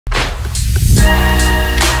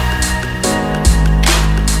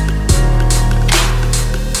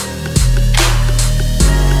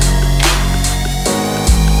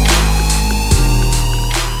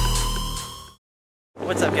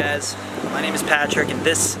is Patrick, and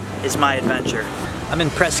this is my adventure. I'm in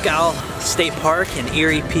Presque Isle State Park in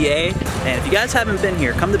Erie, PA, and if you guys haven't been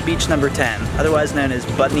here, come to beach number 10, otherwise known as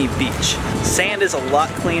Budney Beach. Sand is a lot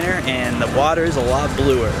cleaner and the water is a lot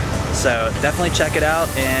bluer, so definitely check it out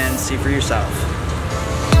and see for yourself.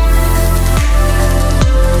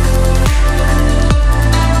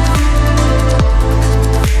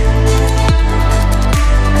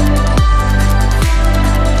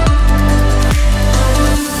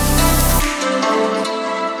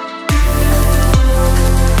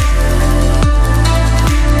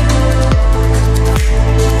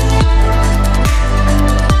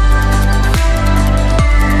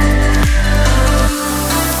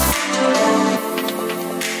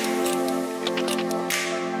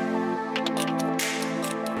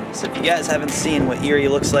 So if you guys haven't seen what Erie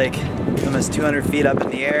looks like almost 200 feet up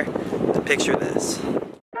in the air, picture this.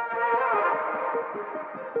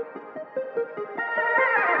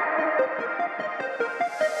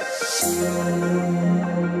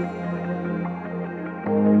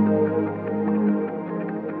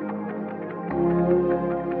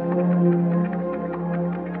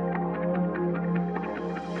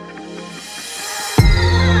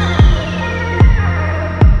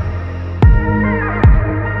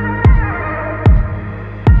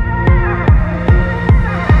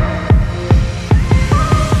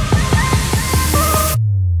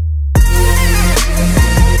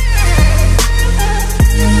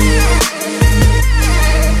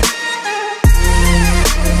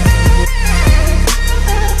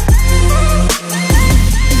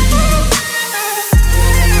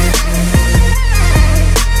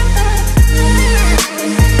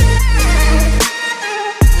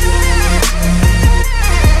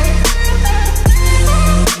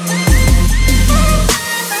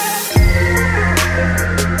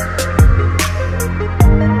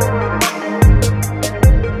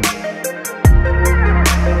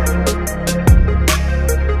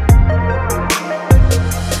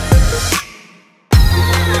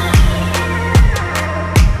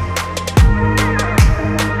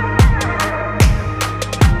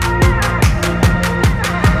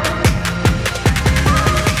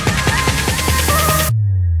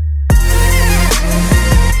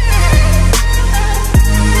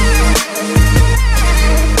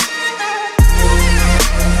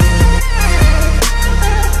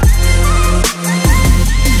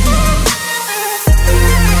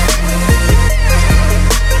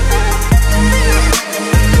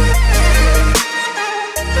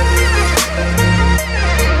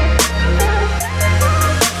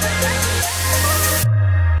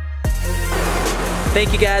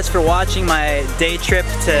 Thank you guys for watching my day trip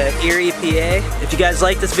to Erie, PA. If you guys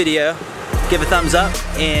like this video, give a thumbs up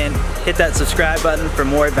and hit that subscribe button for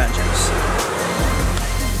more adventures.